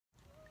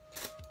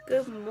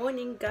Good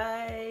morning,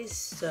 guys.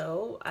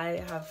 So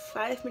I have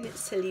 5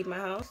 minutes to leave my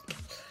house.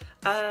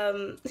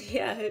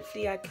 Yeah,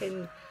 hopefully I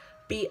can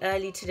be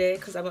early today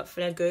because I'm not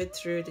gonna go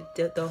through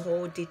the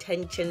whole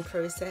detention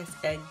process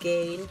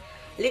again.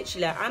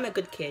 Literally, I'm a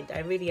good kid,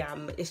 I really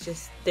am. It's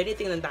just the only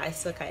thing that I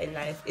suck at in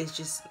life is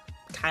just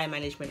time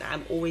management.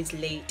 I'm always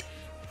late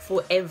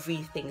for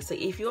everything. So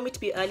if you want me to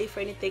be early for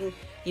anything,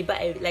 you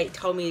better like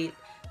tell me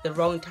the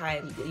wrong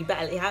time. You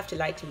have to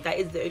lie to me. That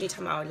is the only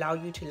time I'll allow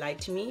you to lie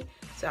to me,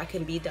 so I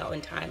can be there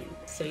on time.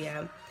 So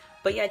yeah,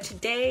 but yeah,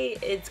 today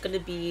it's gonna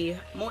be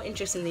more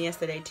interesting than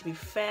yesterday, to be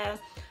fair.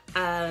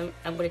 I'm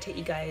gonna take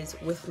you guys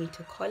with me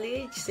to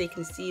college so you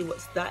can see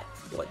what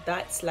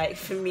that's like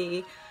for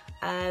me.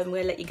 I'm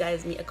gonna let you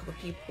guys meet a couple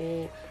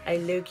people. I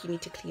low-key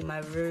need to clean my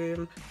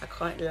room, I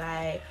can't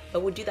lie,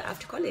 but we'll do that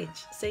after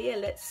college. So yeah,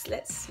 let's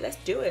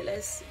do it.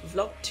 Let's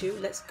vlog 2.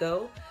 Let's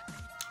go.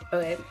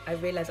 Okay, I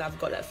realize I've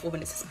got like 4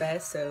 minutes to spare,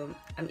 so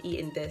I'm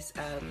eating this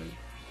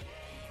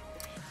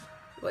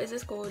what is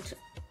this called?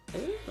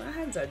 Ooh, my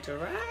hands are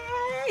dry.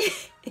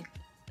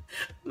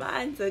 My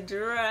hands are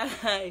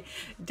dry.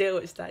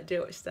 Don't watch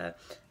that.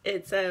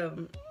 It's a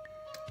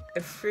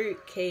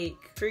fruit cake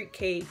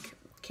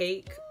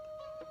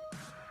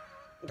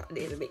that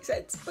didn't even make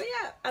sense, but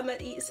yeah, I'm gonna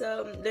eat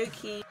some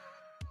low-key.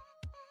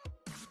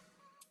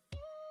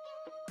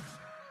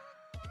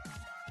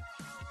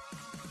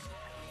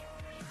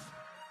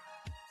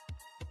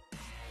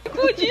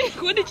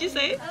 What did you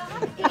say?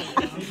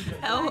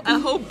 A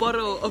whole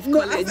bottle of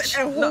college,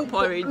 not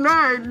porridge.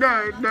 No,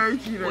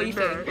 What you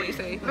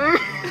say?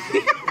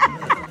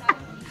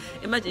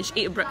 Imagine she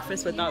ate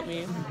breakfast without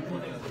me.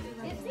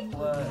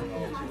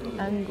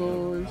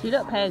 Angles. You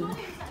look pen.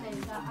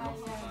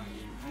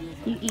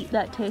 You eat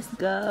that toast,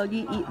 girl.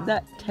 You eat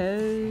that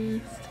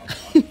toast.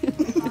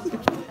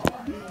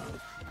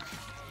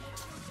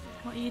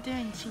 What are you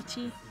doing,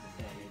 Chichi?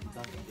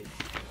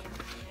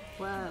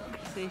 Work,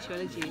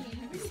 sociology,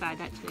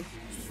 sad actually.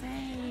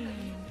 Same.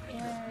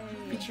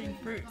 Yay. Featuring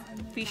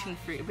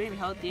fruit. Really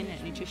healthy, isn't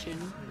it? Nutrition,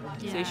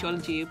 yeah.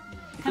 Sociology.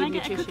 Can I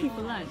get nutrition. a cookie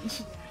for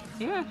lunch?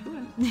 Yeah,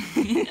 sure.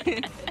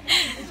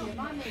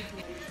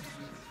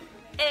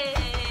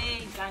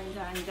 Hey,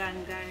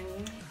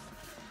 gang.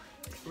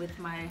 With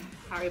my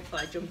Harry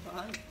Potter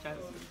jumper.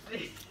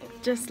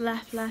 Just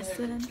left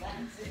lesson.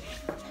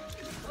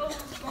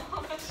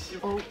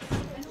 Oh.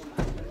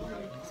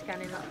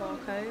 Scanning that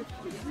barcode.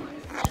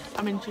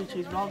 I'm in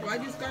Chichi's vlog. Why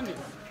did you scan it?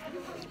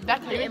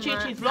 That's in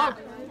Chichi's vlog.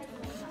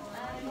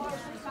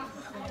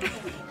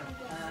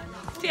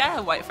 See, I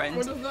have white friends.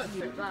 What does that do?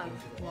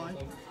 Why?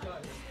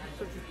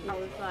 I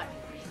was like,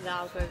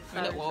 now I'll go I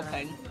look wall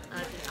pen.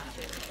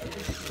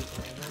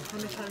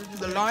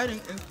 The lighting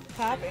is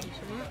popping.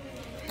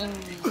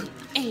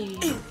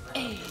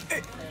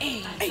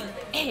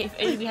 If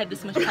only we had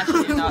this much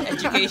passion in our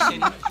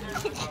education.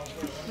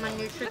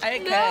 I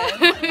don't care.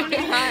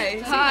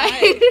 Hi.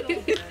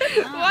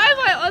 Why am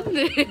I on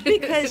this?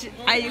 Because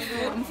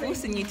I'm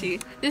forcing you to.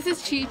 This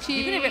is Chichi.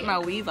 You're gonna rip my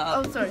weave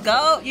up. Oh, sorry.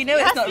 Girl, you know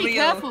it's not be real.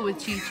 careful with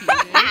Chichi.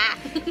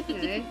 You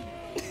know?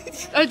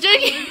 I'm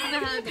joking.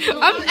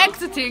 I'm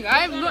exiting.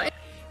 I'm not.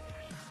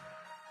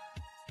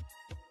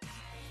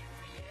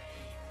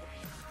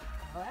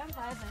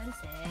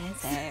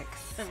 Sex.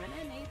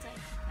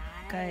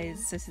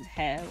 Guys, this is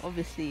hair.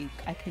 Obviously,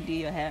 I can do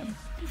your hair.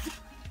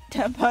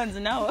 £10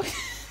 an hour.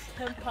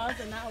 £10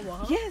 an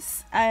hour?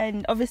 Yes,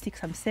 and obviously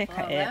because I'm sick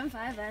at it.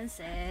 5 and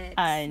 6.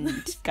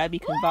 And Gabby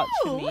can vouch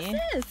for me. What's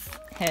this?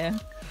 Hair.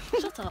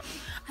 Shut up.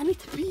 I need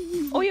to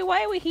pee. Oh yeah,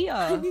 why are we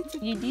here?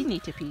 You do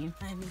need to pee.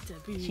 I need to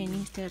pee. She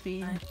needs to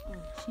pee.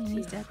 She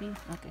needs to pee.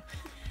 Okay.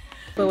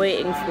 We're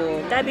waiting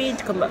for Gabby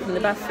to come back from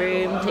the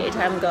bathroom. Take your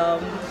time, girl.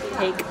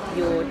 Take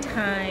your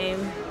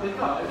time.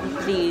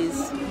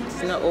 Please.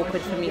 It's not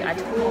awkward for me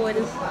at all. I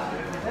look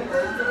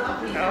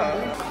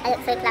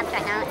so clapped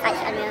right now, it's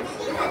actually unreal.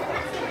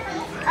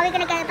 Are we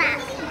going to go back?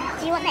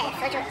 Do you want this?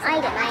 Or do you want...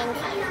 I don't mind.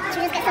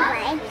 Should we just get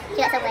Subway? Do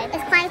you get Subway?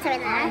 It's quieter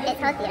in there. It's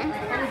healthier.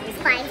 It's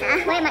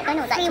quieter. Where am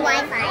McDonald's actually? Free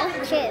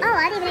Wi-Fi. True. Oh,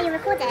 I didn't even know you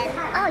recorded.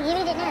 Oh, you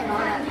really didn't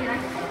know.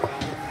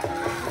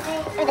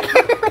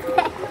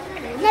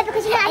 No,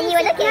 because you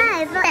were looking.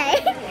 No, but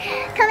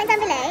comment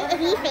down below if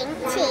you think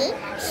Chi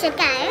should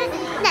go.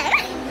 No,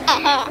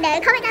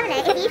 comment down below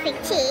if you think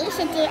Chi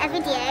should do a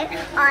video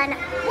on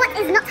what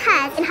is not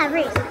hers in her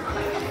room.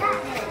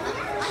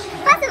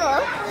 First of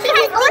all, she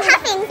has all her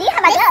things. You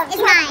have my glove. It's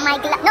mine. My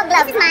glove. Not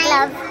glove. This is mine.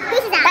 Glove.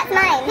 Whose is that? That's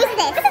mine. Whose is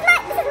this? This is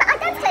my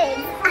dad's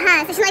clothes.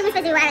 So she's not even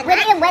supposed to be wearing that. We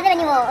don't even wear them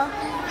anymore.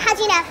 How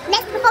do you know?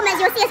 Next performance,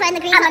 you'll see us wearing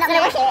the green. I'm not going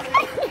to wash it.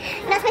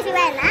 You're not supposed to be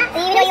wearing that.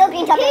 You know your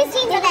green top. Whose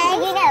jeans are those?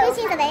 You know. Whose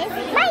jeans are those?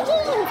 My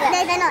jeans. No,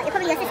 they're not. You're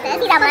probably your sister's.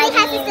 These are my jeans.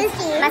 Her sister's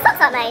jeans. My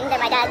socks aren't mine. They're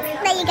my dad's.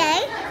 There you go.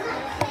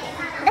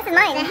 This is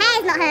mine. The hair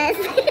is not hers.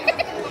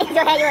 Is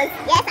your hair yours?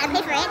 Yes, I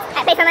pay for it.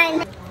 I pay for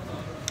mine.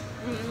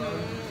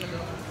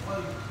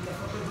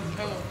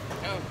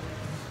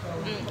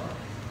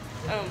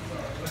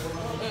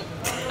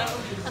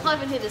 I can't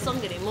even hear the song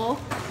anymore.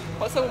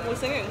 What song were we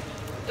singing?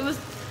 It was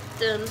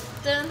dun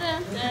dun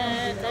dun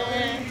dun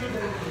dun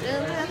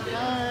dun dun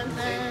dun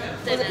dun.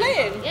 Was it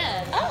playing?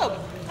 Yeah. Oh,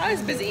 I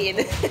was busy eating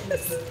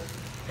this.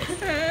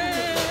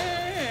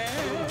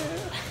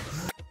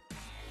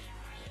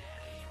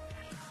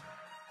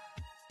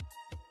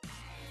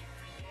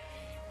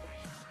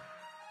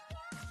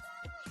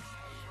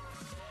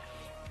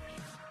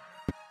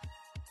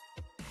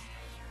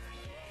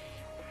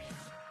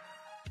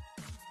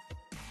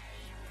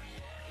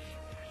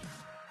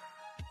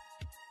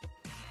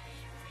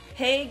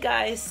 Hey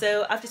guys,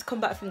 so I've just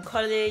come back from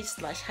college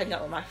 / hanging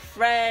out with my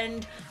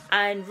friend,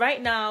 and right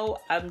now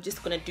I'm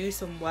just gonna do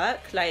some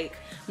work, like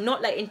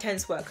not like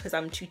intense work because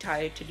I'm too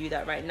tired to do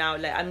that right now.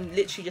 Like I'm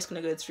literally just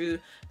gonna go through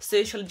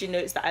sociology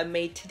notes that I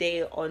made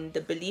today on the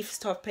beliefs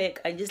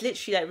topic and just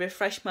literally like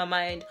refresh my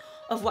mind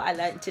of what I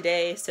learned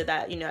today so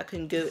that, you know, I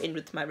can go in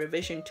with my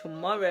revision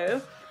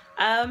tomorrow.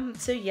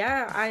 So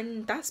yeah,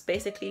 and that's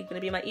basically gonna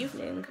be my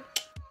evening.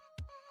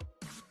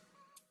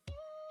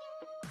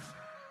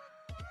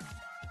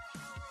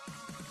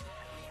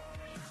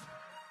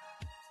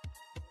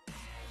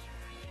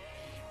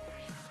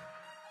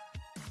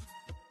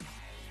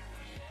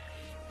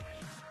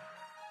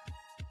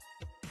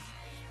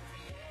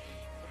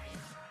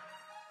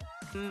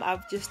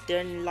 I've just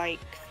done like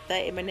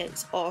 30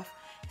 minutes of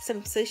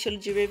some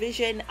sociology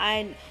revision,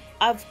 and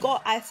I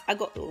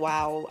got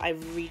wow, I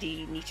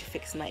really need to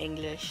fix my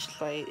English.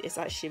 Like, it's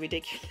actually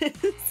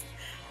ridiculous.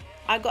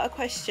 I got a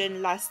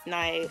question last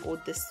night or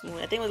this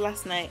morning, I think it was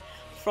last night,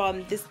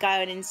 from this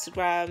guy on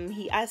Instagram.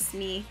 He asked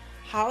me,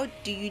 how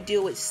do you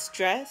deal with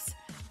stress,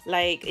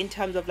 like in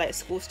terms of like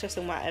school stress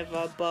and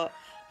whatever. But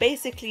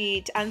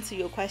basically, to answer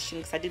your question,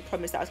 because I did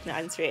promise that I was going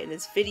to answer it in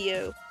this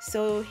video,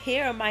 so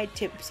here are my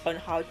tips on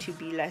how to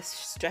be less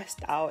stressed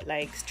out.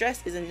 Like,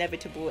 stress is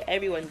inevitable,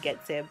 everyone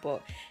gets it,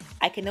 but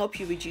I can help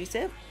you reduce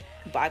it,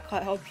 but I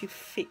can't help you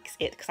fix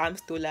it because I'm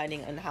still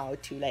learning on how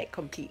to like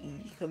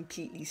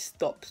completely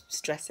stop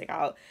stressing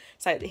out.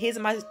 So here's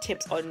my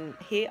tips on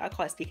here. I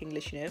can't speak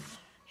English, you know.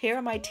 Here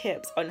are my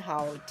tips on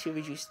how to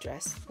reduce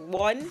stress.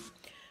 1,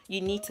 you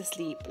need to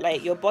sleep.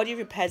 Like, your body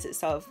repairs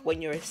itself when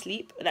you're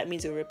asleep. That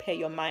means you'll repair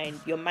your mind.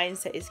 Your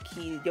mindset is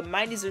key. Your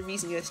mind is the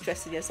reason you're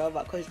stressing yourself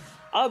out, because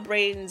our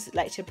brains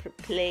like to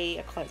play,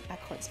 I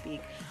can't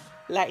speak,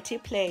 like to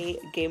play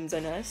games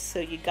on us. So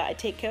you gotta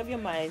take care of your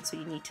mind, so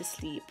you need to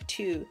sleep.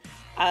 2,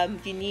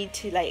 you need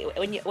to, like,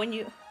 when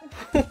you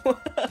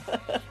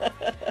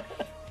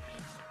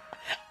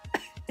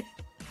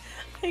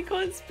I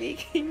can't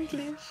speak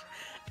English.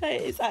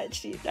 It's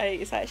actually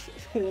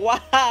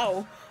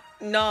wow.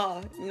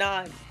 Nah.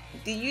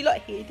 Do you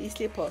like hear these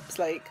slip ups?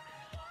 Like,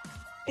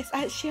 it's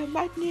actually a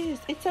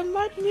madness. It's a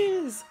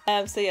madness.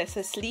 So yeah,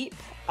 so sleep.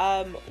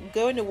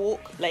 Go on a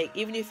walk. Like,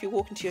 even if you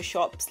walk into your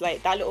shops,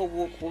 like that little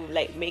walk will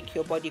like make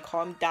your body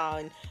calm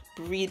down.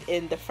 Breathe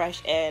in the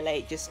fresh air.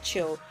 Like, just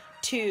chill.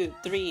 2,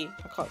 3.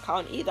 I can't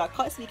count either. I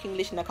can't speak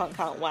English and I can't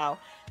count. Wow.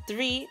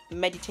 3,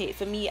 meditate.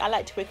 For me, I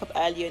like to wake up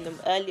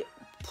early.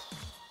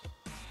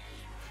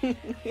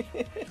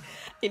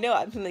 You know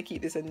what? I'm gonna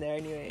keep this in there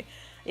anyway.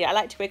 Yeah, I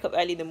like to wake up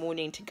early in the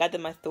morning to gather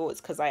my thoughts,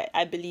 because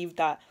I believe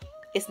that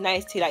it's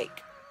nice to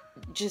like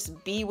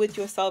just be with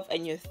yourself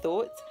and your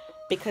thoughts,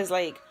 because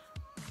like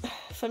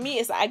for me,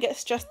 it's I get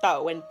stressed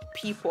out when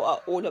people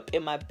are all up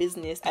in my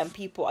business and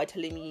people are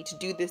telling me to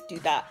do this, do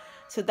that.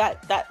 So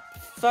that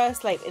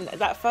first, like in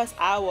that first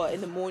hour in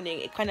the morning,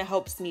 it kind of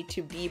helps me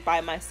to be by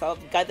myself,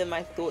 gather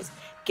my thoughts,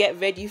 get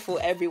ready for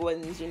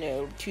everyone's, you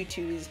know,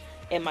 tutus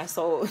in my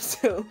soul.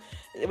 So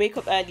wake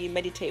up early,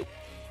 meditate.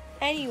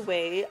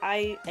 Anyway,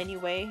 I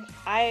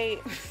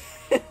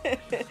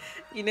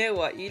you know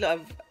what, you lot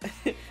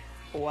have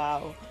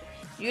wow,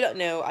 you don't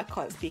know I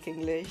can't speak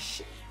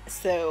English,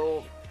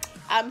 so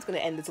I'm just gonna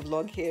end this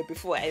vlog here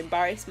before I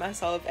embarrass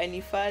myself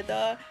any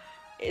further.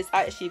 It's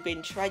actually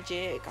been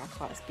tragic. I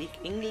can't speak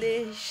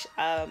English,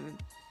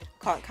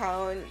 can't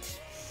count.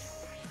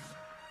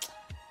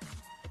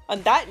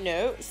 On that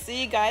note,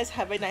 see you guys,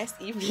 have a nice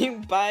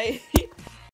evening, bye.